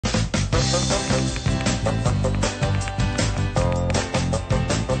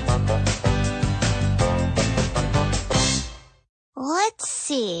Let's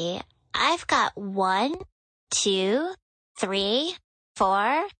see. I've got 1, 2, 3,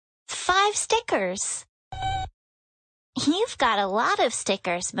 4, 5 stickers. You've got a lot of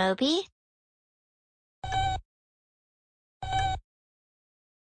stickers, Moby.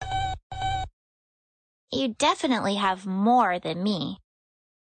 You definitely have more than me.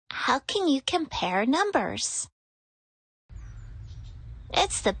 How can you compare numbers?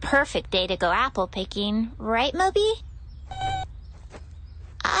 It's the perfect day to go apple picking, right, Moby?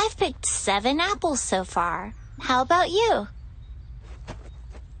 I've picked 7 apples so far. How about you?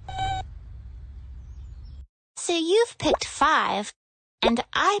 So you've picked 5, and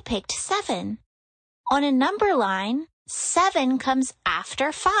I picked 7. On a number line, 7 comes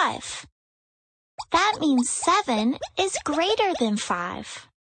after 5. That means 7 is greater than 5.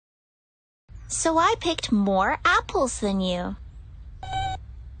 So I picked more apples than you.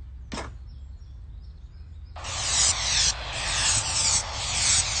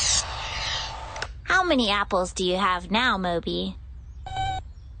 How many apples do you have now, Moby?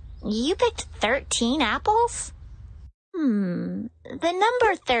 You picked 13 apples? The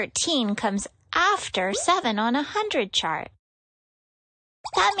number 13 comes after 7 on a 100 chart.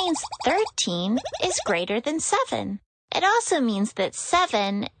 That means 13 is greater than 7. It also means that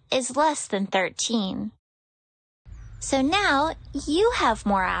 7 is less than 13. So now you have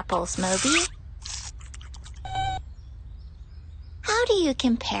more apples, Moby. How do you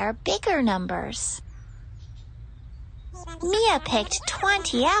compare bigger numbers? Mia picked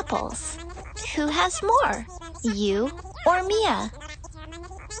 20 apples. Who has more, you or Mia?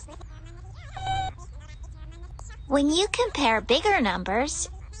 When you compare bigger numbers,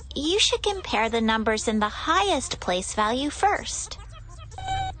 you should compare the numbers in the highest place value first.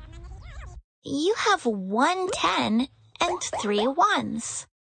 You have 1 10 and 3 ones,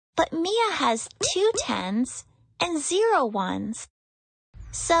 but Mia has 2 10s and 0 ones.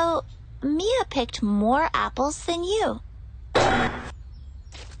 So Mia picked more apples than you.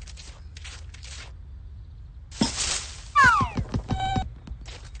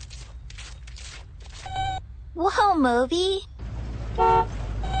 Whoa, Moby.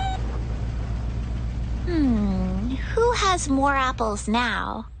 Who has more apples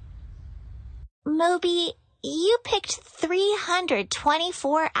now? Moby, you picked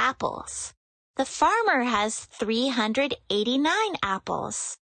 324 apples. The farmer has 389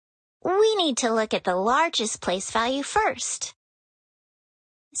 apples. We need to look at the largest place value first.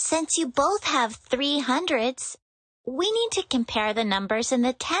 Since you both have 300s, we need to compare the numbers in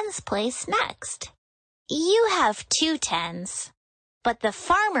the tens place next. You have 2 10s, but the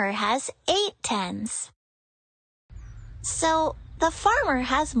farmer has 8 10s. So the farmer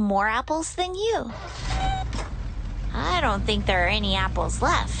has more apples than you. I don't think there are any apples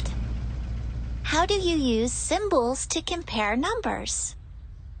left. How do you use symbols to compare numbers?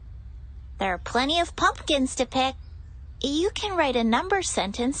 There are plenty of pumpkins to pick. You can write a number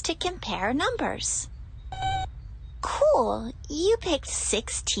sentence to compare numbers. Cool, you picked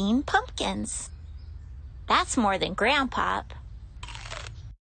 16 pumpkins. That's more than Grandpop.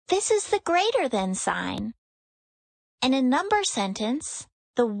 This is the greater than sign. In a number sentence,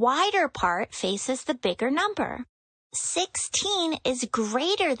 the wider part faces the bigger number. 16 is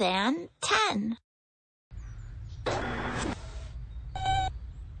greater than 10.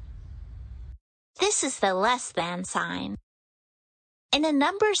 This is the less than sign. In a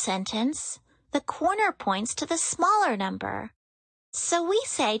number sentence, the corner points to the smaller number. So we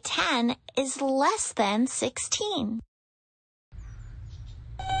say 10 is less than 16.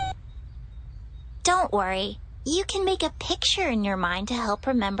 Don't worry, you can make a picture in your mind to help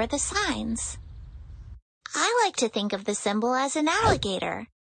remember the signs. I like to think of the symbol as an alligator.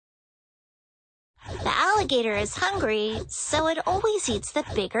 The alligator is hungry, so it always eats the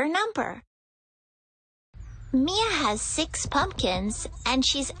bigger number. Mia has 6 pumpkins, and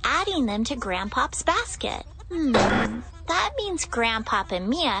she's adding them to Grandpop's basket. That means Grandpop and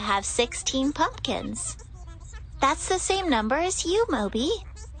Mia have 16 pumpkins. That's the same number as you, Moby.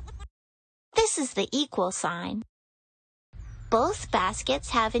 This is the equal sign. Both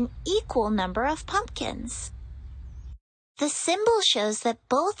baskets have an equal number of pumpkins. The symbol shows that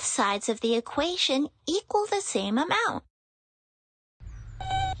both sides of the equation equal the same amount.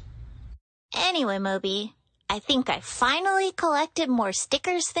 Anyway, Moby, I think I finally collected more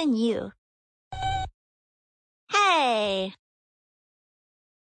stickers than you. Hey!